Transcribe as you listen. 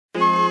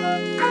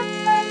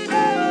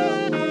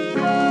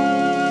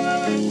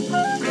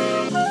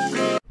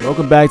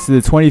Welcome back to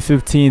the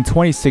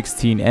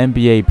 2015-2016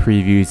 NBA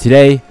preview.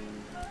 Today,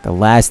 the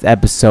last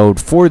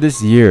episode for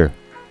this year.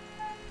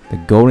 The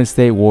Golden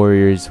State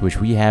Warriors,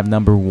 which we have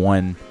number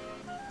 1.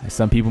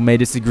 Some people may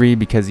disagree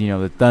because,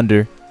 the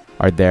Thunder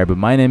are there. But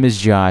my name is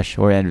Josh,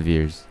 or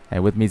Enviers.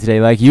 And with me today,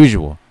 like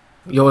usual.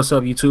 Yo, what's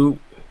up, YouTube?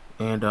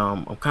 And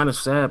I'm kind of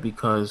sad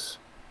because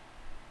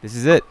this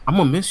is it. I'm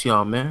going to miss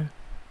y'all, man.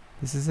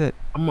 This is it.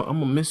 I'm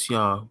gonna miss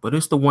y'all. But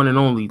it's the one and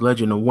only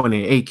Legend of One,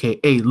 and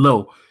a.k.a.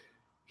 Low,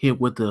 here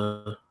with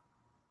the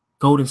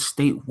Golden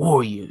State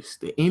Warriors,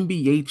 the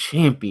NBA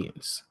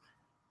champions,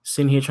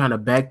 sitting here trying to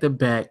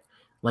back-to-back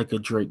like a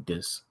Drake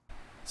diss.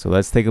 So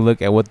let's take a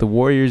look at what the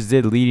Warriors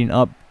did leading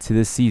up to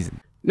this season.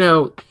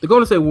 Now, the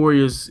Golden State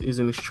Warriors is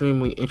an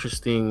extremely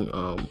interesting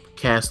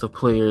cast of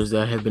players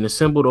that have been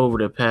assembled over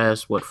the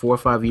past, 4 or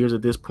 5 years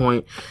at this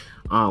point,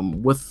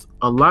 with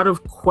a lot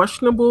of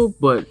questionable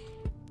but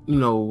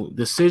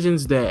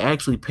decisions that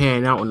actually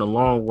pan out in the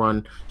long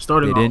run.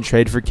 They didn't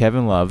trade for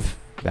Kevin Love.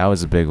 That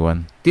was a big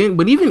one.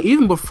 But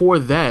even before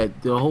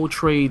that, the whole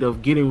trade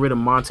of getting rid of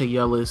Monte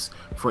Ellis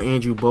for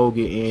Andrew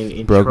Bogut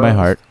and broke my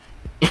heart.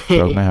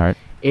 Broke my heart.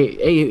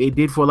 It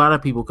did for a lot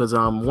of people because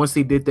once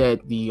they did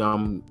that, the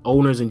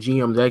owners and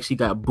GMs actually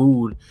got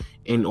booed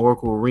in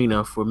Oracle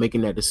Arena for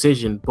making that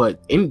decision.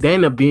 But they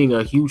ended up being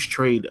a huge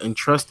trade and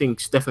trusting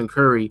Stephen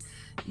Curry,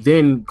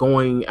 then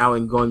going out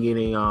and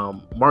getting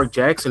Mark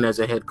Jackson as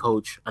a head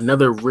coach,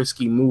 another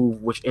risky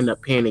move, which ended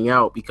up panning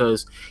out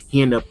because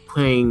he ended up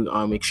playing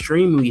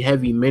extremely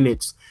heavy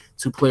minutes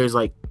to players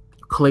like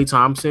Klay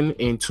Thompson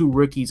and 2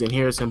 rookies in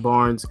Harrison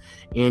Barnes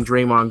and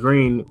Draymond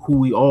Green, who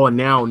we all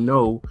now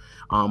know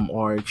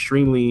are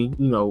extremely,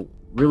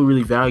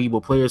 really valuable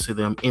players to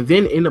them. And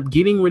then end up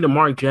getting rid of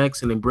Mark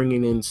Jackson and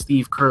bringing in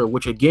Steve Kerr,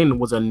 which again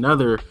was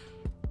another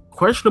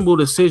questionable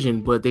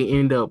decision, but they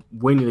end up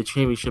winning the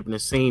championship in the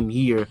same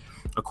year.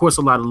 Of course,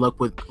 a lot of luck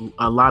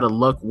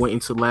went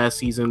into last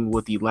season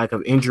with the lack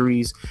of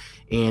injuries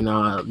and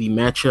the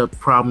matchup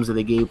problems that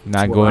they gave.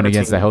 Not going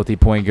against a healthy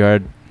point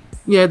guard.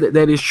 Yeah,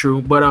 that is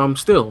true, but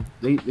still,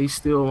 they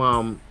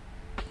still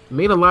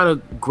made a lot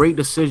of great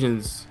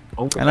decisions.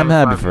 And I'm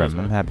happy for him.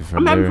 I'm happy for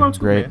him. I'm happy for him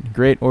too, man.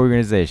 Great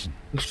organization.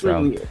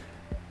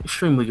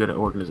 Extremely good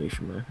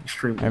organization, man.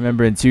 Extremely. I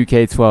remember in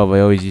 2K12, I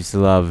always used to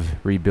love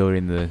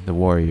rebuilding the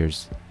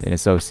Warriors in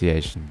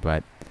association.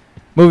 But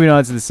moving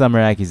on to the summer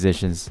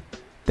acquisitions,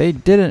 they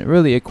didn't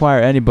really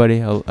acquire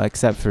anybody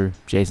except for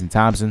Jason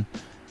Thompson.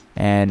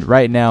 And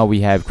right now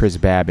we have Chris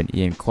Babb and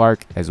Ian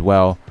Clark as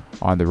well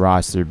on the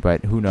roster,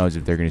 but who knows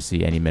if they're going to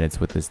see any minutes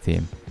with this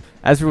team.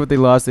 As for what they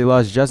lost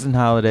Justin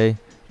Holiday,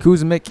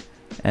 Kuzmic,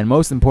 and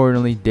most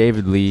importantly,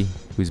 David Lee,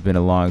 who's been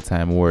a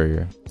longtime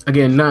Warrior.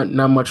 Again, not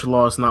much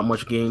loss, not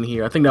much gain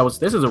here. I think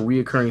this is a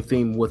reoccurring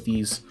theme with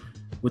these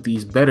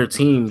better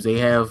teams. They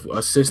have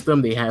a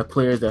system, they have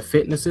players that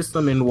fit in the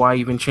system, and why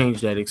even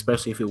change that,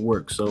 especially if it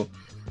works? So,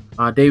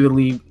 David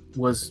Lee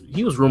was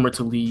rumored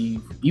to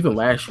leave even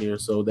last year,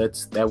 so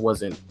that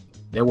wasn't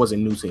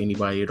new to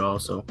anybody at all.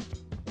 So,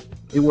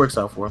 it works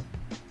out for him.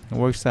 It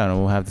works out, and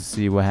we'll have to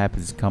see what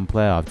happens come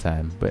playoff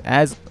time. But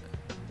as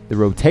the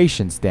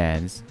rotation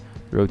stands,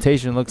 the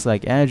rotation looks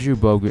like Andrew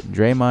Bogut,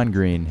 Draymond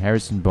Green,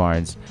 Harrison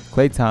Barnes,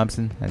 Klay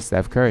Thompson, and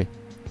Steph Curry.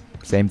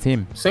 Same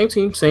team. Same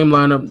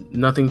lineup.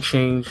 Nothing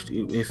changed.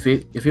 If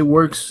it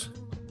works,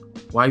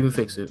 why even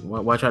fix it?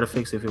 Why try to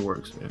fix it if it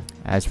works? Man?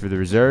 As for the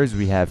reserves,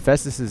 we have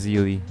Festus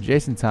Ezeli,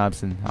 Jason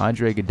Thompson,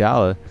 Andre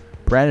Iguodala,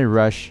 Brandon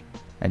Rush,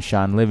 and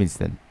Sean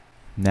Livingston.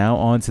 Now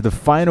on to the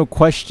final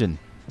question.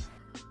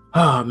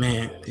 Oh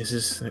man, this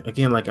is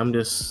again I'm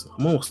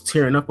almost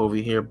tearing up over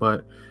here,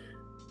 but.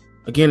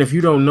 Again, if you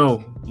don't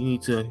know, you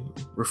need to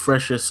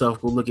refresh yourself.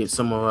 Go look at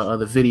some of our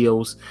other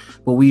videos.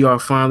 But we are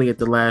finally at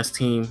the last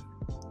team.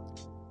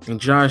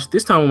 And Josh,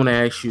 this time I'm going to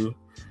ask you,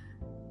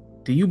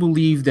 do you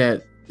believe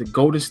that the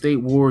Golden State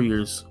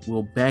Warriors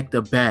will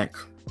back-to-back?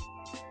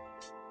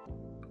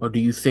 Or do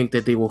you think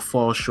that they will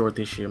fall short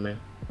this year, man?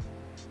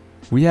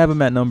 We have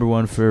them at number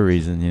 1 for a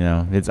reason,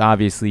 It's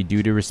obviously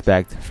due to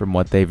respect from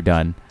what they've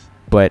done.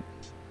 But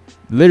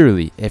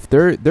literally, if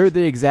they're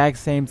the exact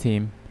same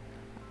team,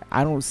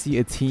 I don't see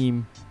a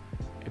team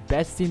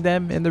besting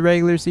them in the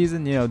regular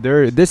season.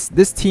 They're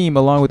this team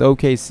along with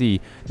OKC.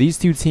 These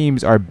two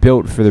teams are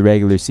built for the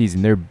regular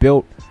season. They're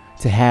built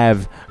to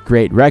have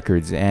great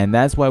records, and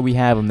that's why we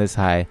have them this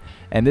high.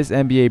 And this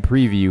NBA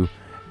preview,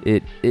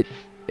 it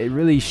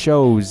really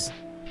shows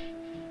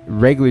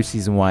regular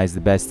season wise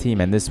the best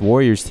team. And this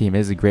Warriors team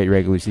is a great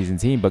regular season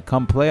team. But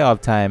come playoff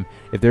time,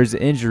 if there's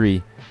an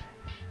injury,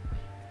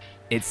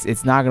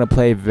 it's not gonna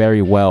play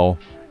very well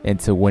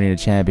into winning a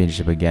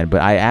championship again. But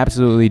I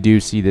absolutely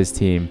do see this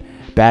team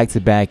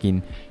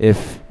back-to-backing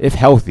if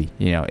healthy.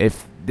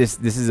 If this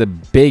is a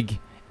big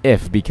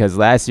if, because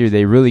last year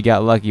they really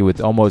got lucky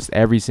with almost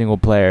every single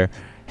player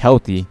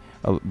healthy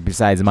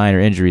besides minor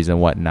injuries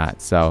and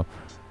whatnot. So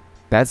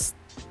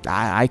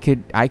I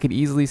could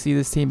easily see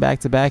this team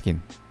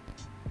back-to-backing.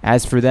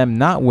 As for them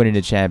not winning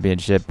a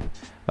championship,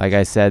 like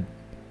I said,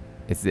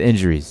 it's the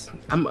injuries.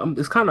 I'm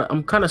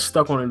kind of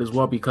stuck on it as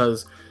well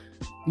because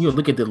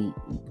look at the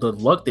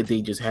luck that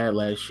they just had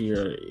last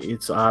year.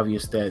 It's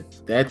obvious that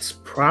that's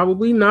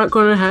probably not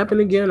going to happen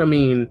again. I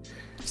mean,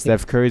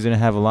 Steph Curry's going to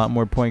have a lot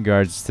more point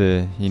guards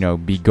to,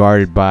 be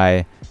guarded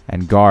by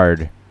and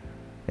guard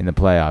in the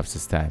playoffs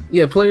this time.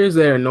 Yeah, players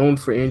that are known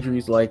for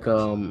injuries like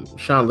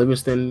Sean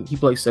Livingston, he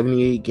played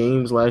 78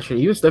 games last year.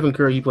 Even Stephen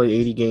Curry, he played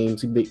 80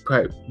 games. He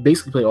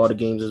basically played all the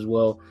games as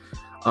well.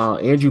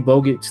 Andrew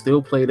Bogut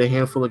still played a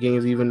handful of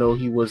games, even though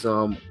he was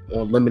on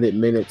limited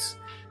minutes.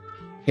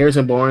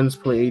 Harrison Barnes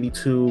played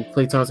 82.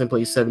 Klay Thompson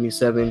played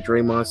 77.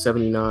 Draymond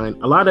 79.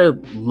 A lot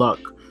of luck,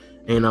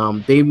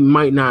 and they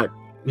might not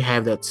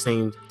have that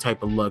same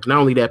type of luck. Not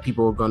only that,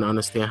 people are going to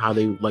understand how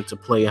they like to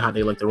play and how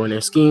they like to run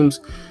their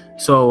schemes.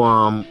 So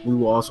we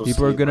will also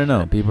people are gonna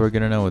know. People are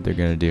gonna know what they're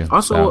gonna do.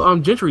 Also,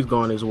 Gentry's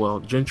gone as well.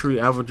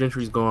 Alvin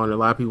Gentry's gone. A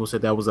lot of people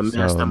said that was a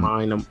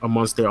mastermind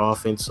amongst their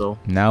offense. So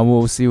now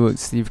we'll see what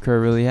Steve Kerr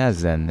really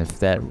has then, if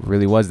that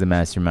really was the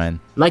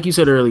mastermind. Like you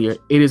said earlier,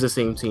 it is the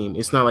same team.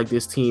 It's not like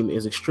this team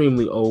is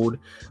extremely old.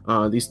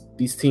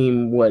 These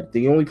team,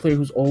 the only player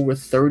who's over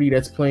 30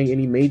 that's playing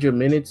any major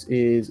minutes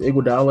is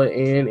Iguodala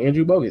and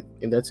Andrew Bogut,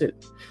 and that's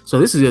it. So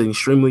this is an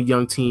extremely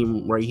young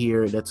team right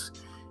here. That's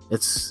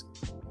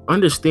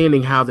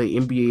understanding how the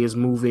NBA is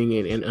moving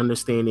and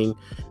understanding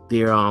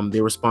their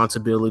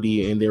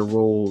responsibility and their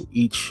role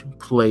each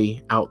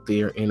play out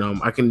there, and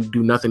I can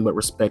do nothing but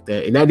respect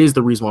that, and that is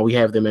the reason why we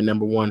have them at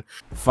number one.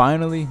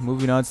 Finally,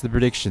 moving on to the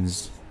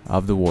predictions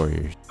of the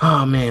Warriors.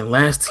 Oh man,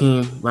 last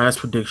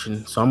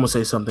prediction. So I'm gonna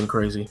say something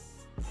crazy.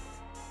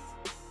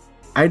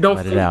 I don't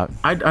let it out.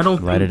 I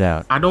don't let it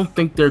out. I don't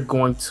think they're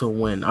going to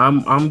win.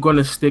 I'm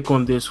gonna stick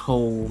on this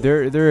whole.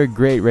 They're a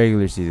great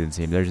regular season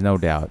team. There's no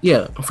doubt.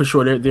 Yeah, for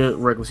sure. They're a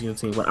regular season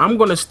team, but I'm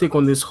gonna stick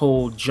on this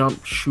whole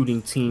jump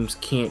shooting teams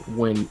can't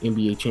win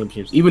NBA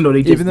championships, even though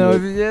they just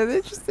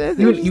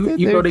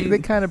they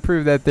kind of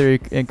prove that they're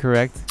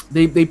incorrect.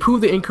 They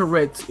prove they're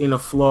incorrect in a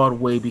flawed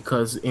way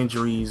because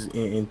injuries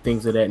and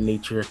things of that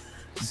nature.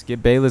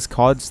 Skip Bayless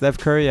called Steph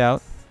Curry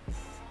out.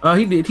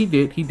 He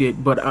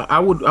did. But I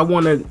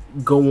want to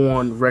go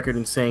on record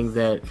in saying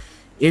that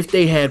if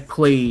they had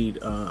played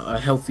a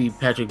healthy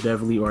Patrick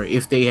Beverley, or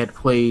if they had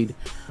played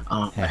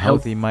a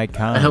healthy Mike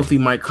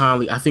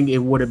Conley, I think it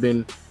would have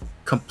been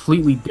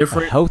completely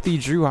different. A healthy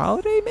Drew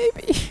Holiday,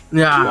 maybe.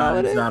 Nah,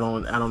 I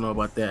don't know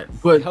about that.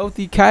 But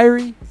healthy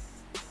Kyrie.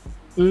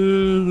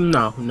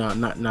 No,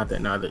 not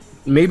that.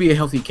 Maybe a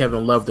healthy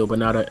Kevin Love though, but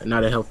not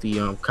a healthy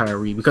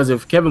Kyrie. Because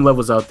if Kevin Love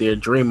was out there,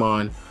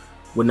 Draymond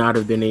would not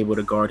have been able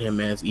to guard him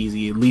as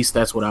easy. At least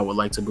that's what I would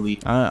like to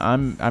believe.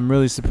 I'm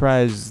really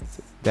surprised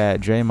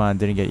that Draymond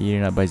didn't get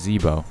eaten up by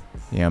Zebo.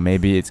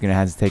 Maybe it's gonna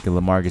have to take a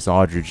LaMarcus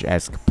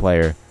Aldridge-esque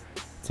player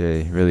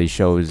to really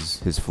show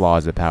his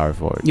flaws at power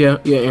forward. Yeah,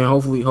 and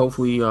hopefully,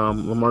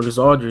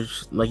 LaMarcus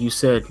Aldridge, like you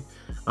said,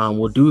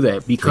 will do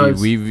that, because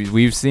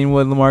we've seen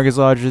what LaMarcus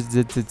Aldridge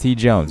did to T.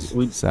 Jones.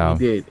 We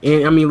did,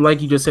 and I mean,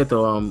 like you just said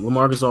though,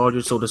 LaMarcus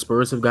Aldridge. So the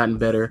Spurs have gotten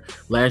better.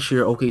 Last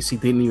year, OKC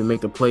didn't even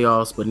make the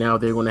playoffs, but now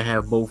they're going to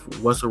have both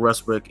Russell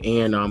Westbrook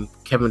and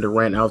Kevin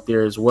Durant out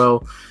there as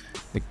well.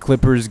 The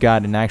Clippers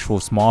got an actual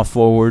small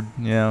forward.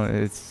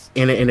 It's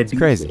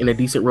crazy. In a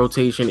decent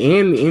rotation,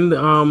 and in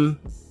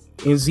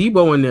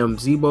Zebo and them,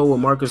 Zebo with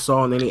Marcus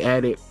Gasol, and then they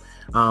added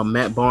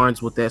Matt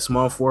Barnes with that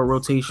small forward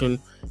rotation.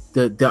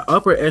 The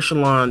upper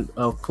echelon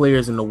of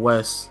players in the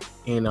West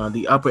and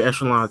the upper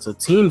echelons of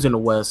teams in the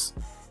West,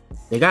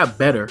 they got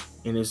better,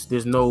 and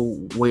there's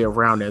no way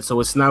around that. So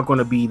it's not going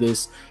to be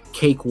this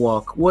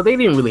cakewalk. Well, they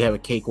didn't really have a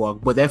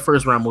cakewalk, but that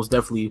first round most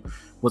definitely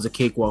was a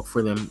cakewalk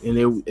for them, and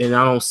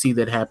I don't see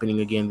that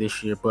happening again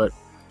this year, but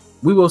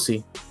we will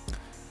see.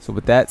 So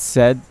with that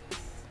said,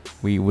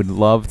 we would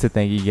love to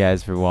thank you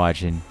guys for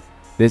watching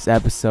this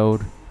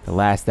episode, the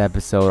last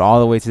episode, all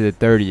the way to the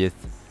 30th.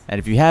 And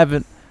if you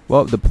haven't,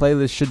 well, the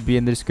playlist should be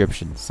in the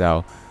description.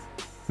 So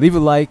leave a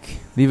like,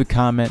 leave a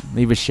comment,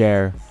 leave a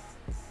share,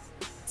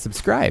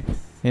 subscribe.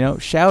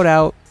 Shout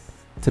out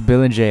to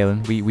Bill and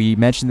Jalen. We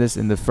mentioned this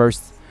in the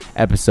first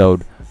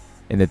episode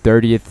in the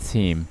 30th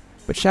team.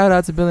 But shout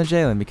out to Bill and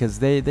Jalen, because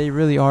they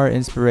really are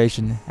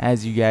inspiration,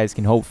 as you guys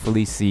can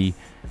hopefully see.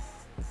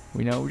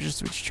 We're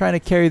just trying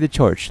to carry the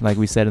torch, like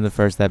we said in the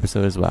first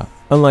episode as well.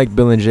 Unlike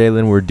Bill and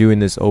Jalen, we're doing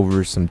this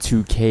over some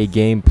 2K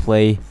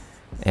gameplay.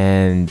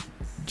 And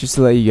just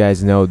to let you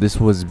guys know, this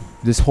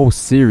whole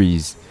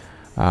series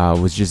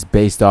was just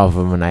based off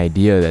of an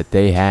idea that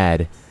they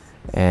had,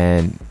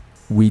 and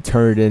we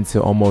turned it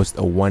into almost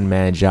a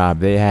one-man job.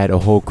 They had a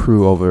whole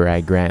crew over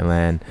at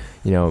Grantland,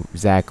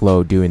 Zach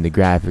Lowe doing the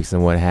graphics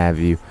and what have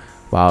you.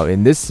 While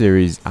in this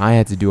series, I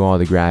had to do all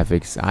the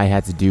graphics. I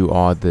had to do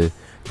all the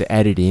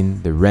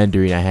editing, the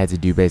rendering. I had to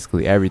do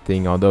basically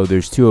everything. Although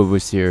there's two of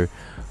us here,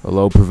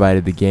 Lowe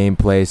provided the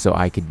gameplay, so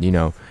I could,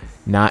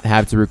 not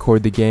have to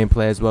record the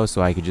gameplay as well,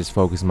 so I could just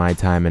focus my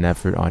time and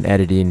effort on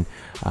editing,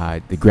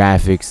 the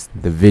graphics,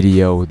 the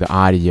video, the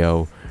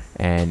audio,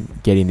 and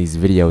getting these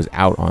videos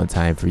out on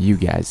time for you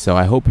guys. So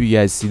I hope you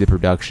guys see the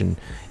production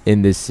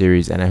in this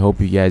series, and I hope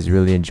you guys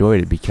really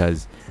enjoyed it,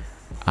 because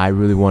I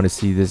really want to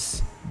see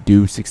this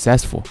do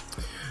successful.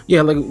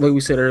 Yeah, like we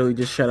said earlier,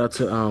 just shout out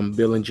to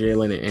Bill and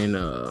Jalen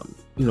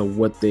and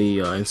what they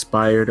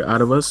inspired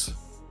out of us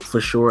for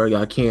sure.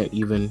 I can't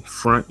even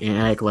front and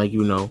act like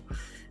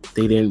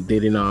they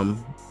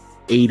didn't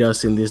aid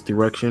us in this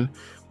direction.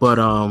 But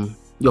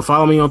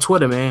follow me on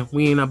Twitter, man.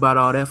 We ain't about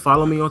all that.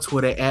 Follow me on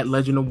Twitter at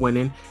Legend of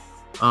Winning.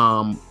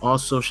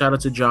 Also shout out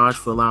to Josh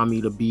for allowing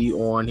me to be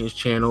on his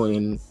channel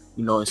and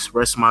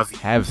express my views.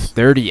 Have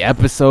 30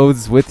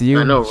 episodes with you.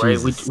 I know, right?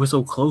 Jesus. We're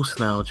so close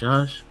now,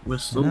 Josh. We're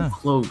so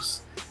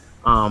close.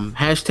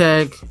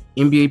 Hashtag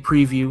NBA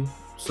preview.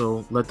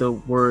 So let the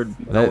word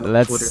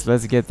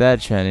let's get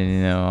that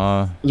trending.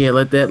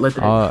 let that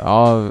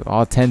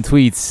all 10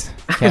 tweets.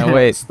 Can't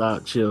wait.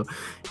 Stop, chill.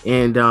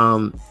 And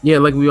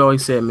like we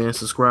always said, man,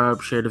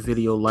 subscribe, share the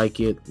video, like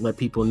it, let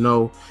people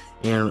know.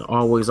 And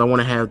always, I want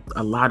to have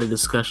a lot of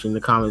discussion in the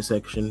comment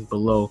section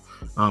below,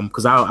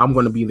 because I'm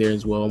going to be there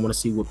as well. I want to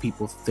see what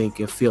people think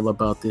and feel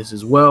about this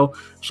as well.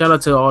 Shout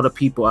out to all the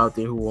people out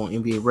there who are on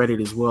NBA Reddit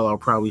as well. I'll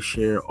probably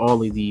share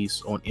all of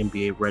these on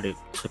NBA Reddit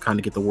to kind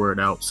of get the word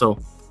out. So,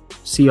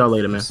 see y'all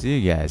later, man. See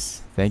you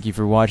guys. Thank you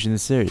for watching the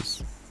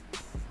series.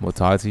 We'll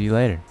talk to you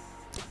later.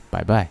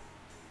 Bye-bye.